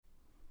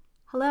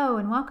Hello,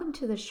 and welcome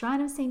to the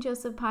Shrine of St.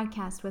 Joseph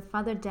podcast with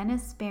Father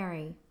Dennis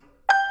Berry.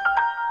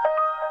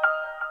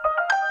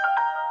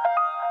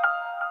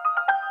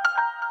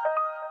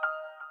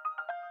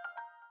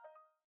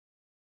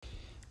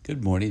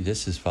 Good morning.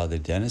 This is Father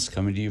Dennis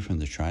coming to you from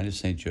the Shrine of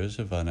St.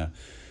 Joseph on a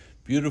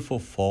beautiful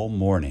fall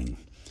morning.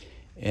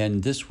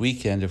 And this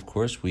weekend, of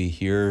course, we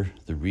hear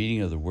the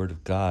reading of the Word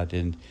of God.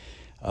 And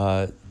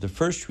the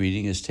first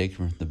reading is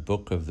taken from the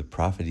book of the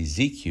prophet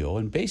Ezekiel.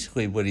 And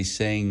basically what he's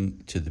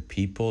saying to the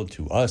people,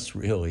 to us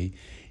really,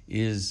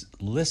 is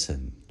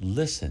listen.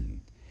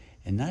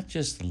 And not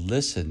just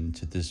listen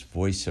to this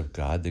voice of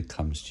God that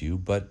comes to you,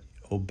 but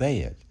obey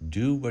it.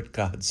 Do what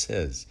God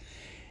says.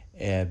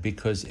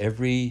 Because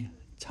every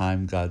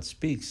time God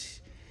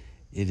speaks,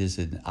 it is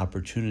an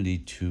opportunity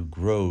to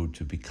grow,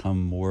 to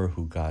become more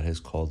who God has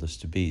called us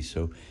to be.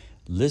 So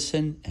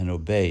listen and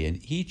obey. And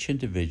each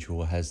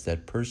individual has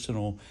that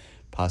personal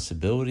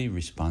possibility,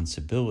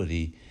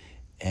 responsibility,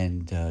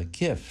 and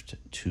gift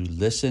to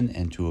listen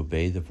and to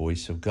obey the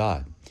voice of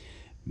God.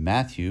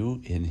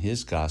 Matthew, in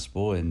his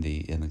gospel, in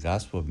the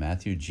Gospel of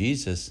Matthew,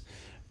 Jesus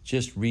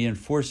just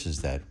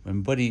reinforces that.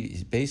 And what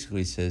he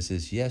basically says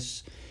is,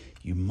 yes,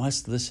 you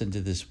must listen to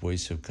this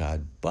voice of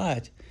God,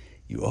 but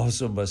you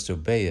also must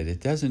obey it.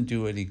 It doesn't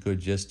do any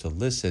good just to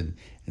listen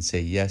and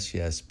say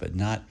yes, but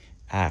not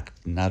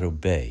act, not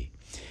obey.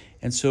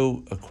 And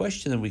so a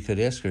question that we could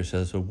ask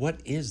ourselves, well, what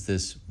is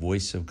this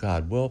voice of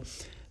God? Well,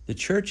 the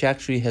church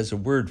actually has a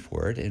word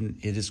for it, and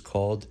it is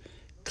called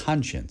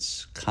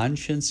conscience.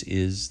 Conscience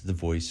is the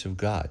voice of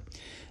God.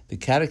 The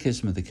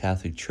Catechism of the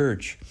Catholic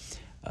Church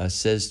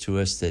says to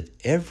us that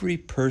every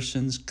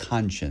person's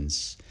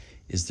conscience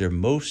is their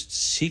most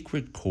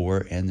secret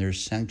core and their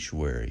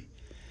sanctuary.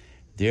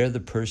 There the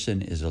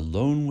person is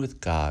alone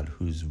with God,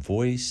 whose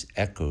voice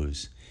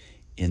echoes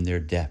in their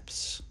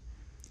depths.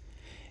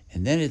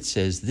 And then it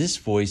says, this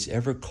voice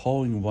ever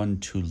calling one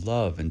to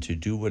love and to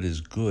do what is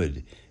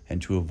good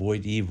and to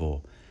avoid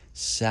evil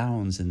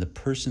sounds in the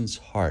person's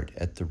heart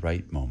at the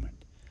right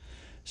moment.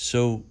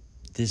 So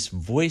this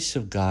voice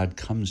of God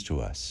comes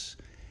to us.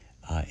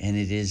 And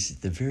it is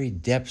the very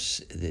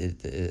depths,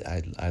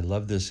 I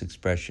love this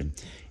expression,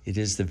 it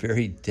is the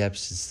very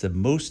depths, it's the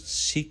most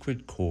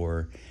secret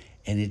core,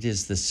 and it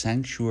is the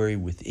sanctuary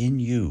within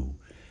you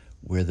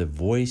where the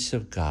voice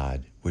of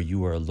God, where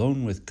you are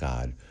alone with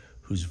God,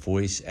 whose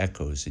voice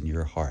echoes in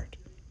your heart,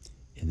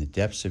 in the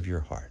depths of your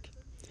heart.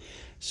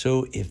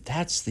 So if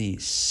that's the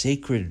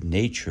sacred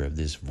nature of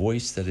this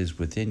voice that is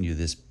within you,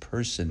 this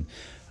person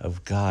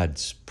of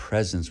God's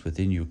presence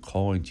within you,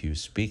 calling to you,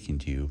 speaking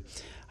to you,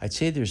 I'd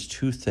say there's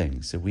two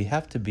things that we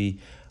have to be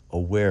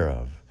aware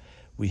of.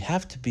 We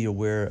have to be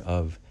aware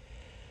of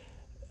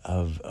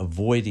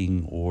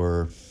avoiding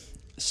or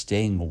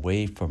staying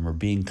away from or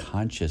being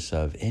conscious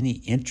of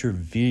any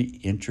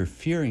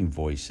interfering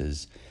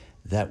voices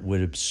that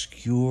would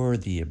obscure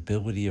the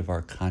ability of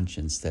our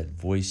conscience, that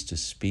voice to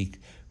speak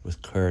with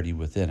clarity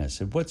within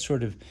us. And what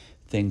sort of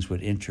things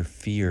would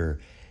interfere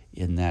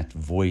in that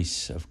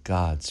voice of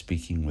God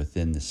speaking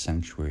within the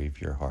sanctuary of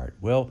your heart?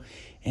 Well,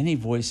 any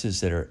voices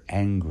that are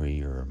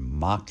angry or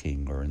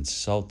mocking or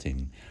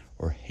insulting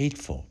or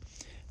hateful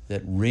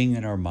that ring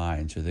in our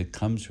minds or that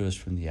come to us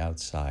from the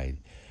outside,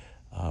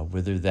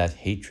 whether that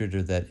hatred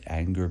or that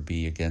anger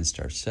be against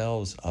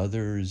ourselves,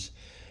 others,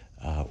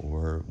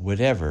 or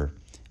whatever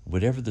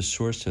the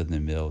source of the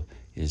mill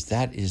is,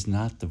 that is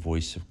not the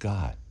voice of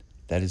God.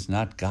 That is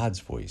not God's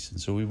voice. And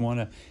so we want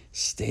to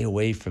stay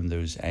away from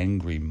those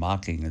angry,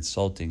 mocking,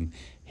 insulting,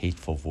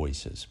 hateful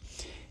voices.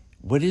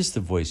 What is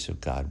the voice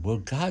of God? Well,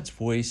 God's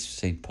voice,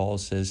 St. Paul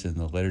says in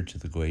the letter to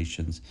the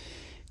Galatians,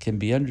 can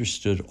be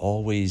understood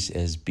always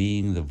as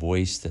being the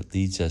voice that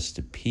leads us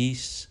to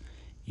peace,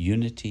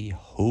 unity,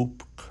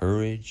 hope,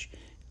 courage,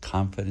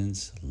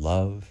 confidence,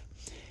 love.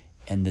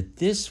 And that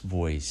this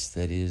voice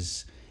that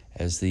is,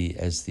 as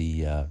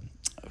the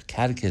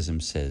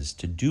Catechism says,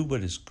 to do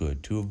what is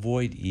good, to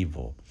avoid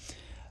evil,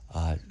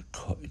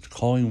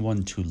 calling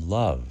one to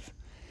love,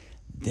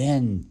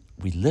 then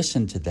we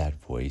listen to that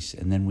voice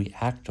and then we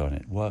act on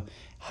it. Well,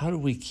 how do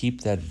we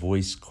keep that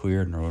voice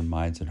clear in our own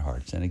minds and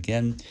hearts? And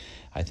again,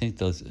 I think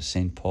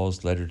St.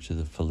 Paul's letter to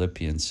the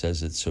Philippians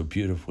says it so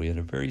beautifully in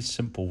a very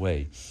simple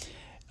way.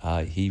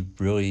 He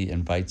really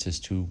invites us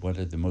to one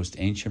of the most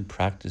ancient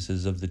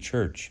practices of the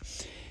church.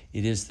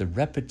 It is the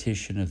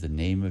repetition of the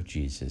name of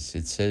Jesus.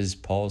 It says,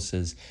 Paul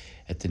says,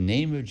 at the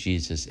name of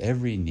Jesus,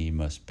 every knee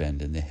must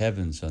bend in the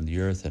heavens, on the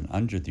earth, and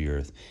under the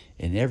earth,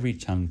 and every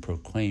tongue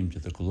proclaim to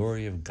the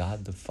glory of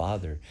God the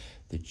Father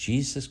that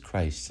Jesus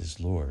Christ is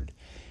Lord.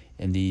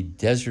 And the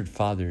desert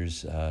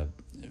fathers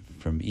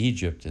from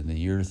Egypt in the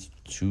year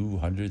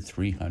 200,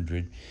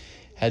 300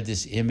 had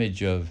this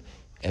image of,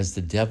 as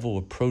the devil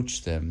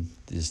approached them,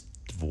 this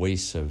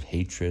voice of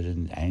hatred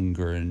and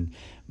anger and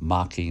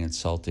mocking,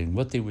 insulting,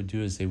 what they would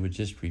do is they would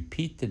just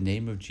repeat the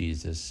name of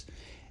Jesus.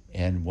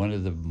 And one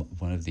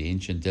of the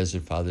ancient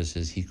desert fathers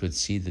says he could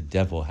see the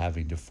devil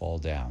having to fall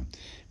down,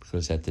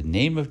 because at the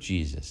name of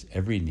Jesus,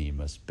 every knee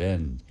must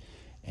bend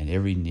and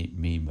every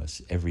knee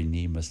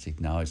must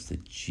acknowledge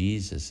that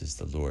Jesus is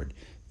the Lord.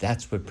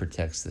 That's what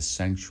protects the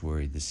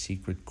sanctuary, the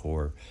secret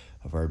core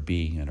of our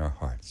being and our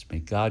hearts. May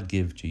God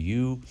give to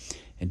you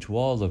and to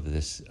all of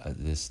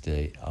this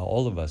day,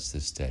 all of us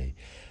this day,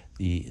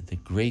 the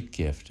great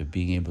gift of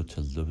being able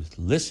to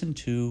listen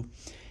to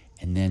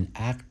and then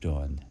act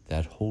on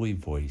that holy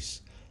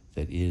voice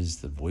that is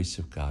the voice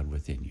of God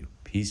within you.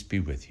 Peace be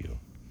with you.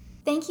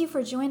 Thank you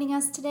for joining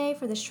us today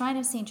for the Shrine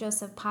of St.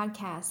 Joseph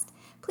podcast.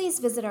 Please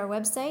visit our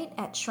website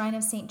at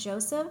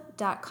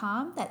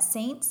shrineofstjoseph.com, that's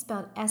saint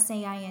spelled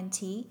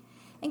SAINT,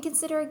 and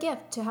consider a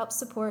gift to help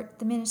support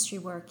the ministry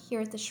work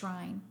here at the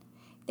Shrine.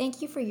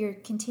 Thank you for your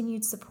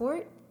continued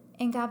support,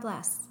 and God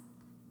bless.